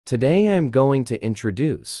Today I am going to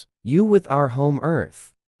introduce you with our home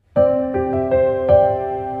Earth.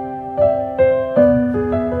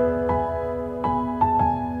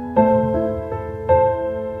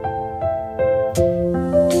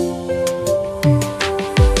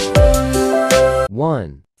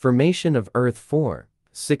 One, formation of Earth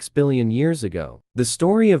 4.6 billion years ago. The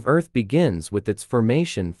story of Earth begins with its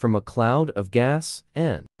formation from a cloud of gas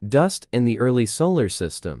and dust in the early solar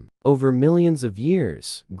system. Over millions of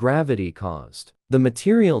years, gravity caused the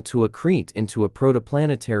material to accrete into a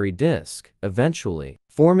protoplanetary disk, eventually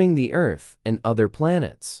forming the Earth and other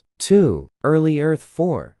planets. 2. Early Earth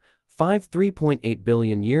 3.8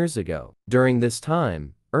 billion years ago. During this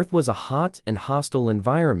time, Earth was a hot and hostile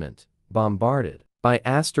environment, bombarded by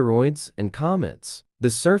asteroids and comets.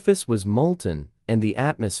 The surface was molten, and the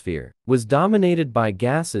atmosphere was dominated by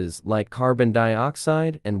gases like carbon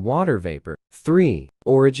dioxide and water vapor. 3.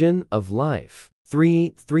 Origin of life.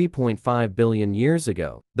 3.5 billion years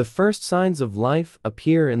ago. The first signs of life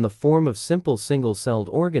appear in the form of simple single-celled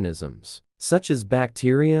organisms, such as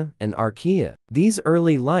bacteria and archaea. These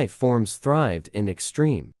early life forms thrived in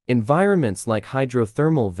extreme environments like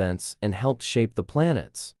hydrothermal vents and helped shape the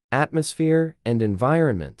planet's atmosphere and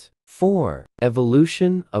environment. 4.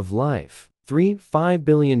 Evolution of life. 5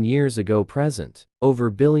 billion years ago present. Over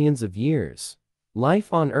billions of years,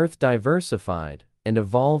 life on Earth diversified and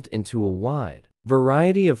evolved into a wide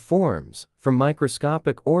variety of forms, from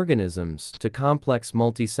microscopic organisms to complex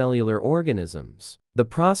multicellular organisms. The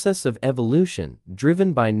process of evolution,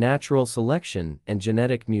 driven by natural selection and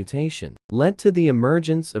genetic mutation, led to the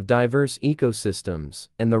emergence of diverse ecosystems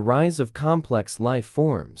and the rise of complex life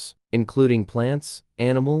forms, including plants,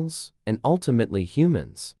 animals, and ultimately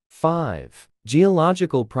humans. 5.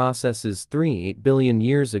 Geological processes. 8 billion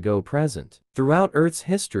years ago present. Throughout Earth's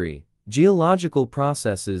history, geological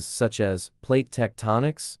processes such as plate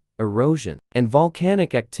tectonics, erosion, and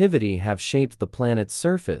volcanic activity have shaped the planet's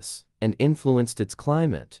surface and influenced its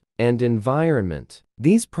climate and environment.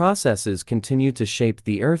 These processes continue to shape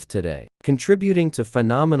the Earth today, contributing to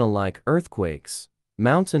phenomena like earthquakes,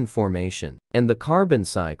 mountain formation, and the carbon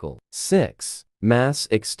cycle. 6. Mass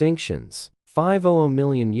extinctions. 500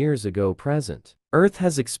 million years ago present. Earth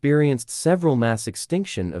has experienced several mass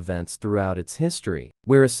extinction events throughout its history,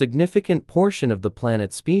 where a significant portion of the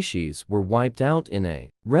planet's species were wiped out in a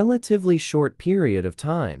relatively short period of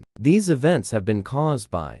time. These events have been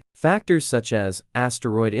caused by factors such as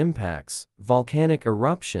asteroid impacts, volcanic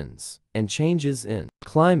eruptions, and changes in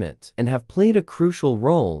climate, and have played a crucial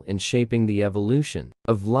role in shaping the evolution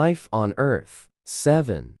of life on Earth.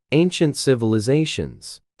 7. Ancient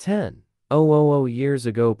civilizations. 10,000 years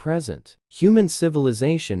ago present. Human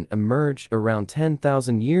civilization emerged around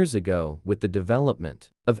 10,000 years ago with the development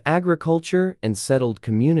of agriculture and settled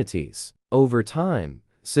communities. Over time,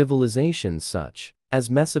 civilizations such as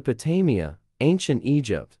Mesopotamia, ancient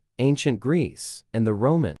Egypt, ancient Greece, and the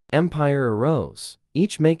Roman Empire arose,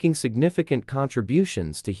 each making significant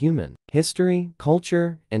contributions to human history,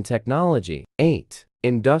 culture, and technology. 8.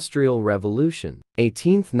 Industrial Revolution.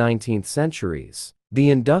 18th–19th centuries. The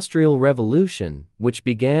Industrial Revolution, which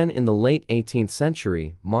began in the late 18th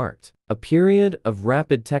century, marked a period of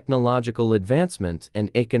rapid technological advancement and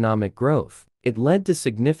economic growth. It led to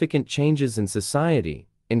significant changes in society,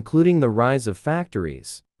 including the rise of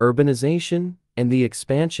factories, urbanization, and the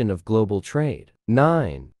expansion of global trade.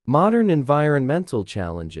 9. Modern environmental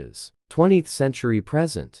challenges. 20th century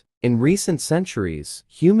present. In recent centuries,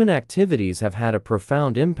 human activities have had a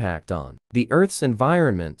profound impact on the Earth's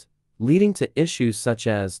environment, leading to issues such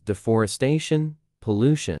as deforestation,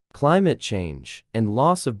 pollution, climate change, and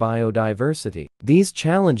loss of biodiversity. These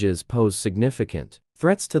challenges pose significant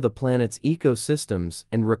threats to the planet's ecosystems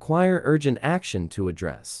and require urgent action to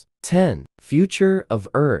address. 10. Future of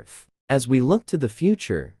Earth. As we look to the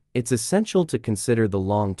future, it's essential to consider the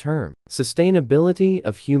long-term sustainability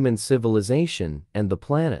of human civilization and the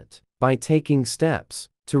planet. By taking steps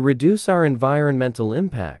to reduce our environmental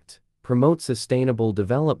impact, promote sustainable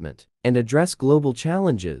development, and address global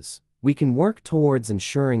challenges, we can work towards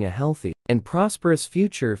ensuring a healthy and prosperous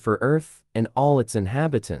future for Earth and all its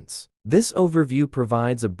inhabitants. This overview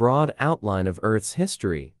provides a broad outline of Earth's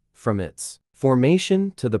history, from its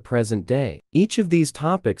formation to the present day. Each of these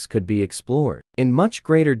topics could be explored in much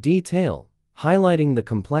greater detail, highlighting the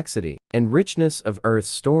complexity and richness of Earth's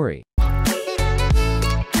story.